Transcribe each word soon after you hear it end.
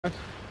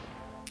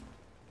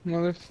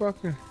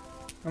Motherfucker.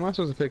 Am I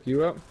supposed to pick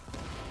you up?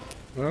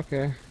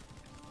 Okay.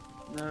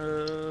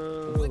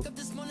 No.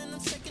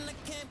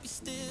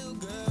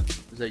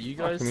 Is that you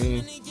guys? Fuck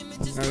me.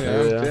 Oh yeah,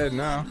 I'm dead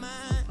now.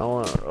 I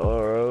went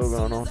rogue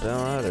on off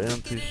down. I had an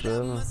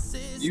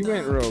MP7. You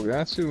went rogue.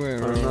 That's who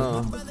went rogue.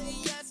 No.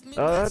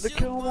 I had to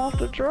kill him off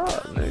the drop,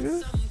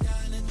 nigga.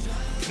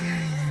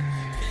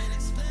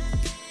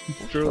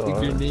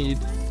 Trophy you need.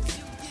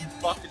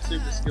 Fucking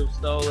super skill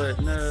stole it.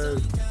 No.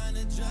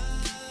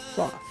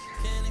 Fuck.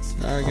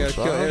 Now I gotta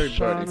kill everybody.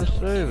 Trying to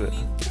save it.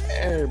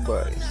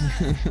 Everybody.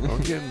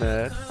 Don't get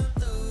mad.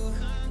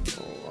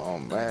 Oh,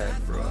 I'm mad,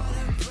 bro.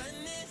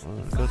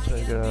 Go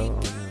take it out on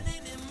the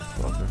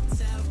fucker.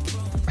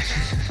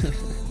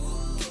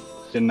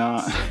 Did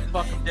not.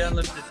 Fuck him down,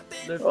 lift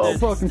it. Oh,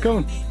 fuck, I'm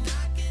coming.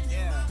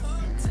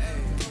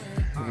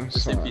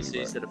 This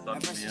NPC said it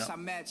fucked me up.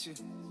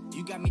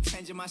 You got me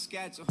changing my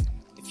schedule.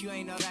 If you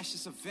ain't know that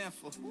shit's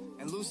eventful.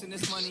 And losing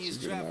this money is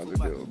dreadful.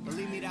 But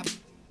believe me, that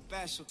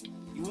special.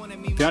 You wanted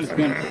me Be honest,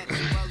 man. Oh,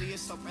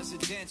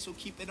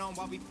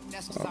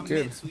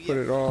 good. Put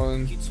it all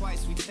in. Oh,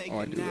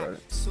 I do got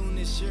it. Soon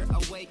as you're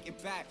awake and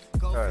back.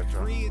 Go for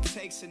free, it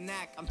takes a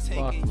knack. I'm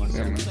taking you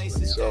to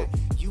places that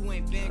you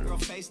ain't been, girl,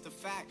 face the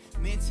fact.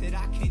 Minted,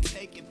 I can't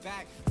take it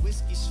back.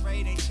 Whiskey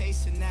straight ain't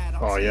chasing that.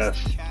 Oh, yes.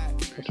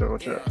 Picture,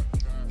 what's that?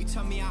 You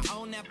tell me I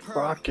own that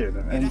pearl. Fucking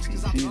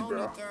NPC,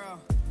 bro.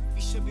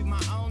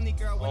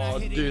 Oh,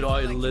 dude,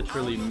 I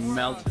literally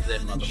melted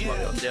that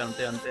motherfucker. Down.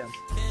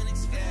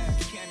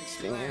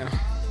 Damn.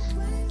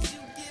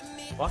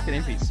 Fucking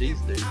NPCs,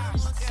 dude.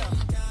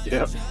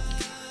 Yep.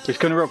 He's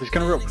gonna rope,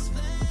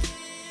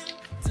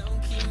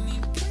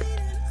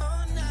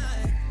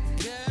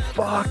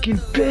 Fucking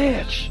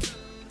bitch!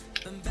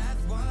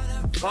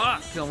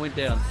 Fuck! I went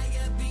down.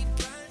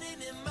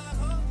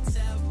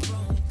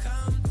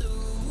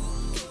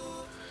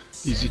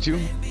 Easy too.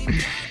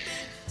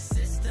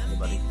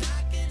 Buddy.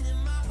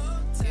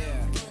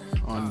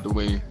 On the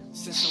way.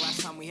 Since the last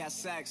time we had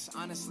sex,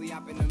 honestly,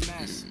 I've been a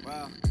mess.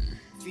 Well,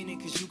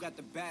 feeling cause you got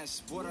the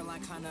best,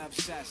 borderline kinda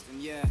obsessed,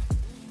 and yeah,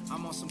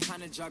 I'm on some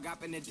kind of drug, I've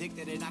been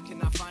addicted and I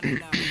cannot find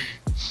enough.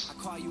 I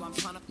call you, I'm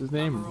trying to. His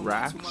name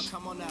Rax.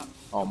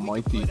 Almighty. Oh,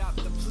 Almighty.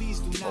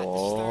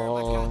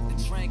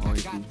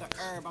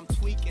 I'm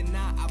tweaking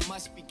now, I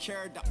must be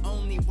cured. The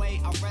only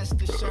way I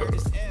rest assured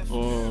is if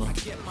I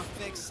get my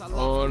fix.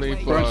 Holy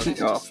fuck.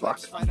 Oh, fuck.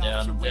 I'm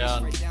down.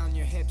 Fuck.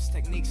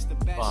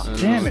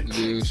 Damn it.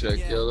 Dude, should I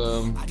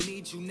kill him?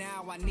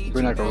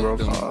 We're not gonna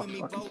rope off.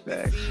 Fucking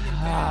bag.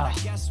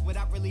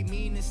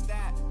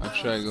 I'll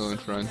try to go in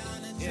front.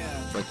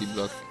 Lucky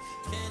block.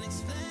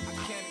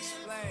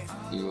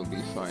 You will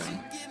be fine.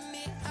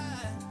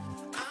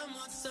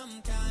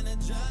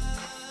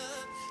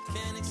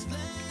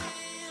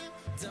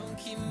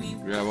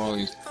 Grab all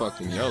these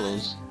fucking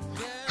yellows.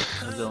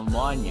 I don't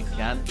mind, you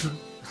can't.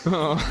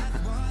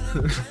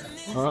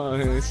 Oh,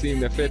 they seem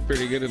to fit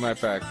pretty good in my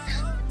pack.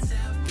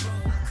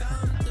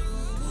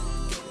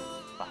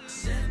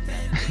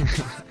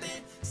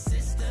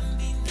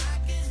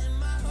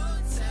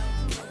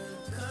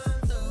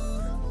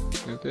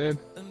 You did?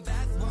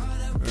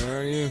 Where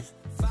are you?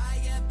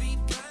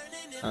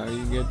 How do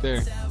you get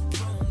there?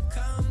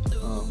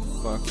 Oh,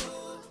 fuck.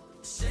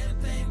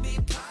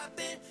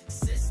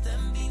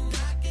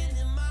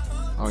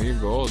 Oh, you're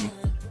golden.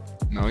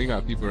 No, you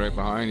got people right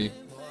behind you.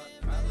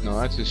 No,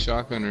 that's just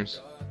shotgunners.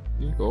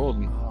 You're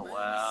golden. Oh,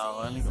 wow.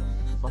 I only got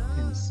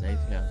fucking safe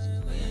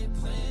houses, man.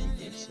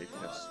 Safe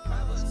house.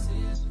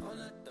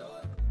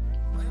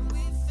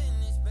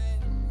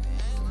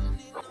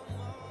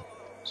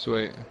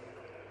 Sweet.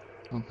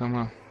 Oh, come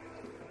on.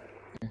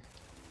 I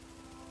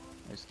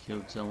just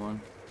killed someone.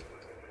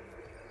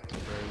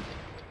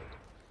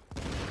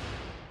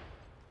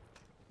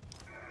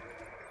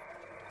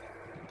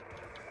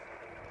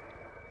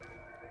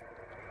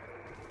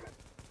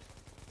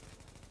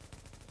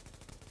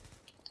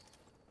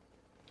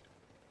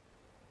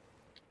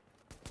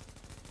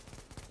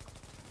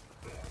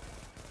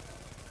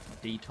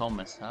 D.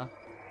 Thomas, huh?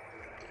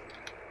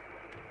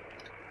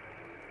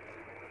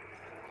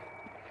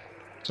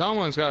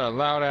 Someone's got a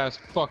loud ass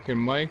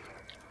fucking mic.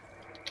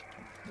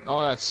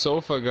 Oh, that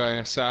sofa guy,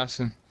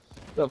 assassin.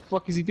 What the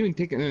fuck is he doing?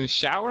 Taking in a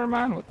shower,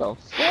 man? What the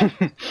fuck?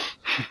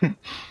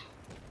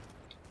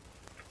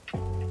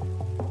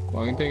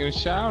 Well, you taking a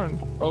shower?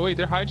 Oh wait,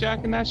 they're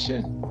hijacking that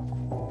shit?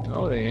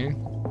 No, they ain't.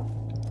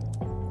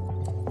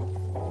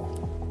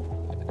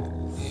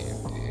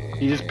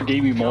 He just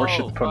gave me more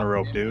shit to put on a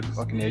rope, dude.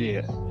 Fucking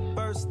idiot.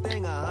 First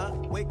thing,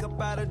 wake up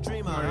out a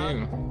dream, Where are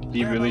you? Did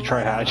you really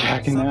try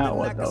hijacking that?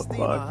 What the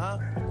fuck?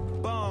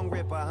 Bong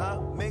ripper,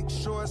 make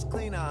sure it's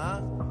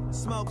cleaner,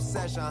 smoke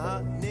session,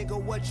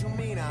 nigga, what you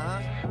mean,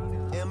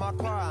 in my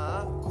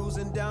car,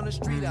 cruising down the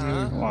street,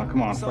 Come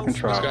on, fucking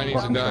try. This guy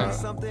needs to die.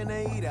 something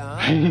to eat,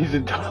 He needs to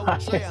die. I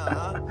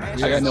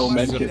got no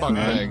medkits,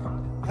 man.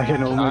 I got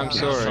no medkits. I'm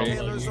sorry.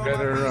 You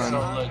better run.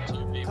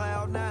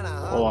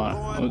 Hold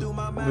on.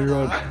 Let me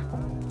run.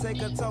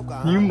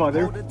 You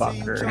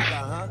motherfucker.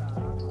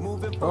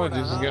 told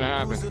you this is gonna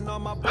happen.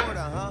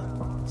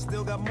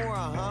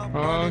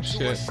 Oh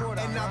shit.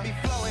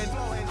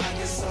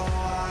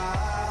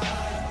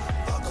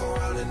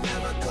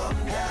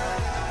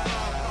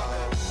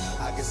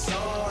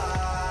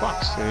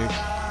 Fuck's sake.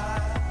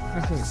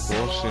 This is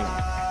bullshit.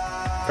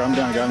 Got him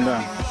down, got him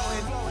down.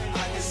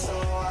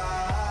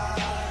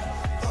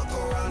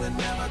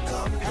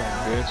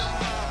 Bitch.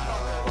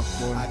 Fuck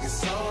boy.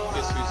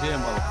 Guess who's here,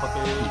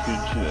 motherfucker?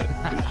 Good shit,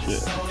 good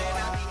shit.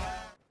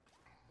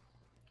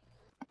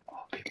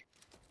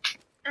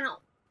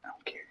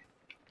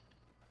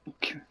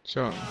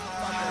 So,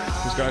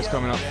 this guy's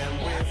coming up.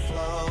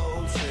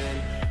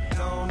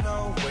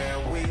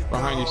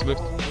 Behind you,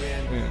 Slift.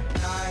 Yeah.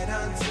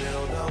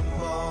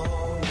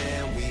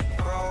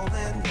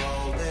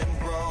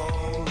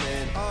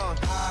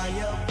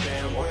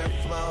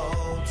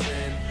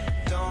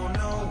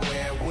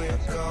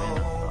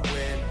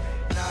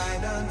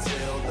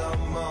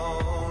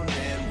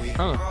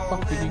 How the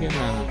fuck did you get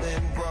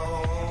that?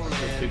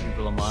 Two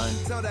people of mine.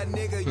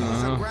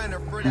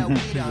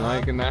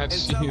 Liking that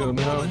shield,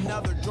 no?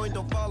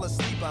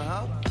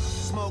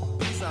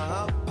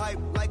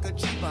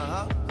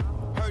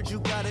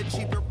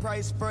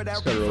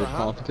 Just got real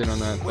confident on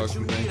that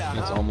fucking thing.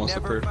 It's almost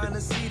a perfect.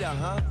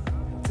 Pt6.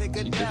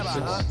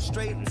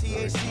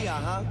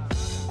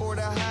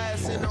 Yeah,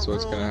 that's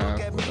what's gonna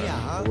happen.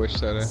 I wish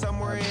that I had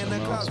something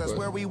else, but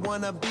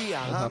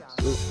I'll have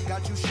to.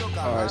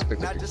 Oh, I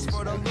expect it to be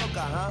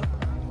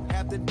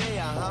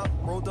I'll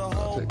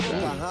take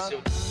that.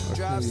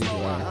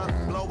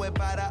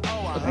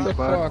 What the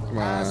fuck,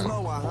 man?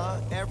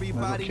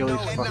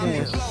 Achilles fucking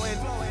is. Now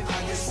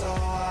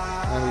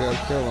we gotta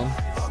kill him.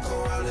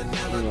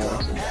 You know,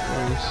 some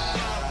place.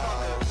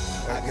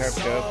 Grab your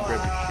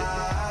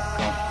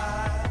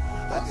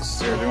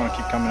shit. They want to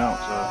keep coming out,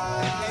 so.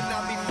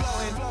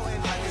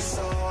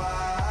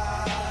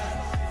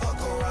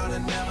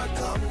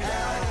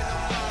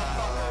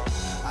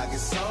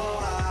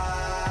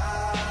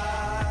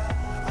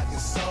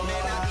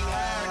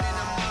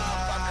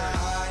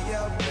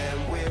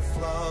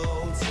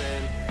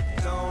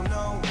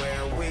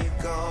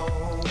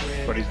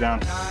 But he's down.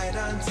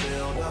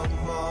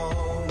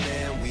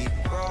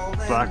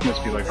 Black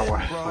must be like, oh,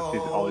 what's all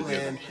these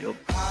other shield?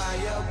 I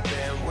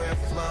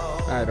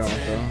don't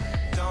know.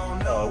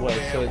 Oh, well,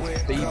 so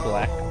it's B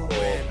black or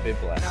B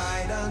black?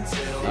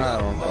 I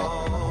don't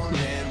know.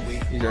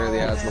 He already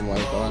has the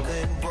mic on.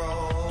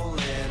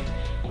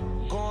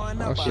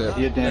 Oh shit.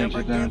 He had damage,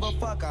 I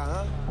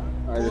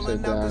just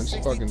said damage.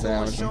 Fucking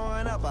damage him.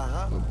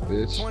 Oh,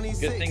 bitch.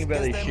 Good thing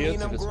about these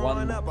shields, if it's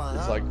one,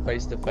 it's like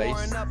face to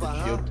face,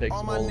 the shield takes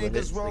them all the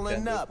hits they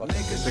can do.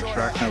 It's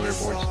extraction over your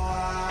boards.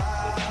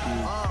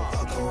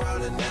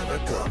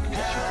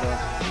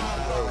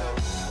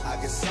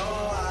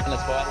 And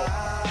it's vital.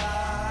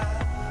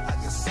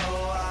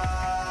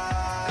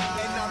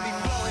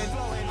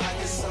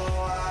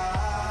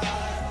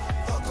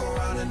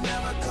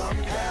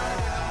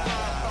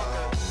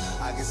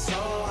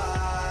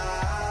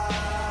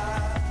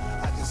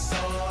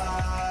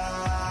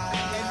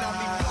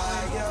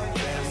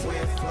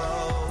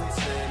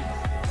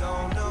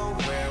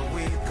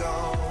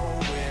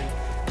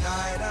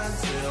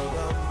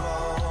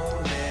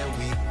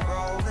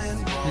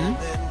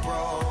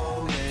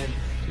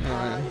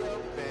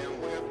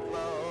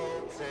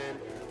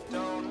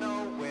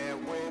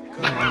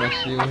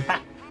 You.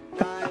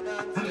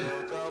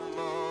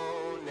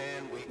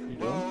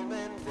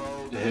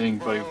 Hitting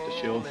buddy with the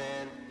shield.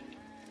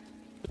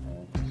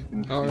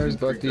 Oh, there's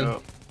Bucky.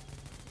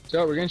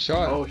 So we're getting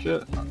shot. Oh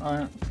shit!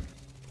 Alright,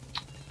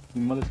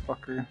 you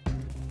motherfucker.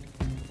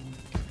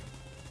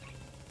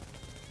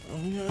 Oh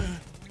yeah.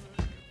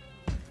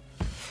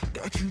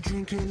 Got you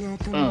drinking out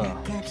the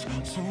cups,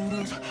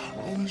 sodas.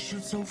 All this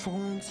shit so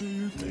foreign to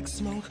you, thick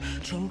smoke,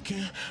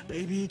 choking.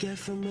 Baby, get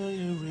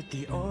familiar with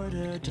the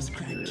order. Just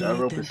crack it, then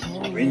pour it,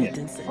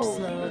 then sip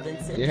slow,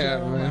 then sip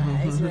slow. My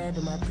eyes red,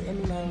 but my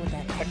brain low with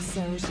that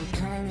XO. She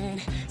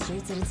climbing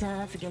straight to the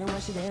top, forgetting why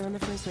she there in the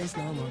first place.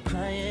 No more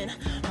crying.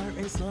 Heart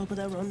rate slow, put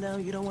that run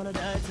down. You don't wanna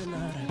die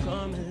tonight. I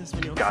promise.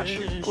 When you're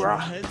finished, you'll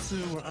head to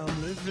where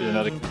I'm living.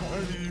 The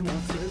party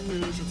won't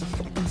finish. It's a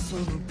fucking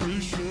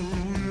celebration.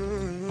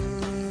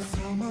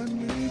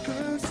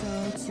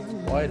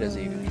 Why does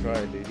he even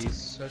try, dude? He's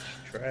such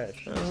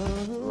trash.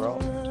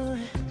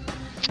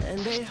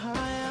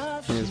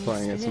 He is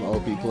playing against some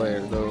OP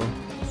players, though.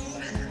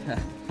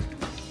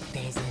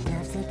 There's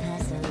enough to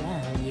pass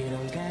around. You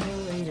don't gotta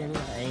wait in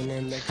line,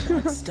 and the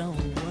clocks don't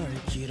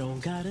work. You don't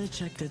gotta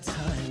check the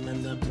time,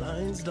 and the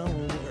blinds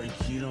don't work.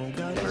 You don't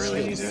gotta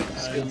really need it.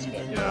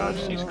 Yeah, I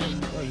just need to use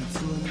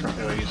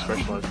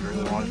specialized if you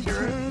really want to,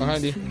 right?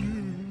 Behind you.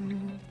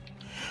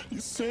 You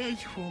say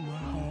you want my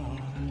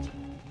heart.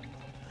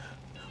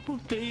 Well,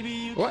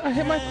 baby, What? I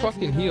hit my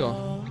fucking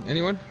heel.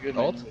 Anyone?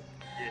 Ult?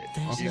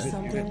 there's just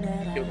something that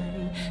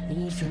I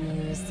need from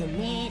you is to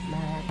meet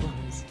my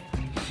goals.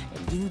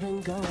 And you've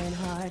been going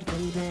hard,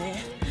 baby.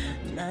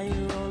 Now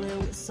you're rolling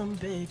with some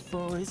big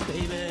boys,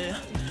 baby.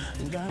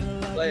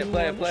 Play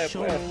it.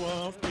 Shit.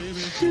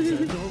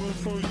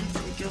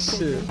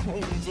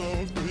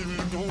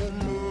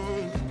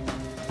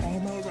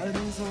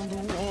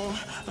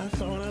 I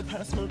thought I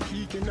passed my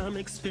peak and I'm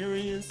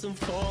experiencing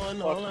fall,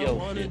 and all I your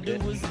wanna shit, do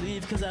bitch. was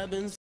leave, cause I've been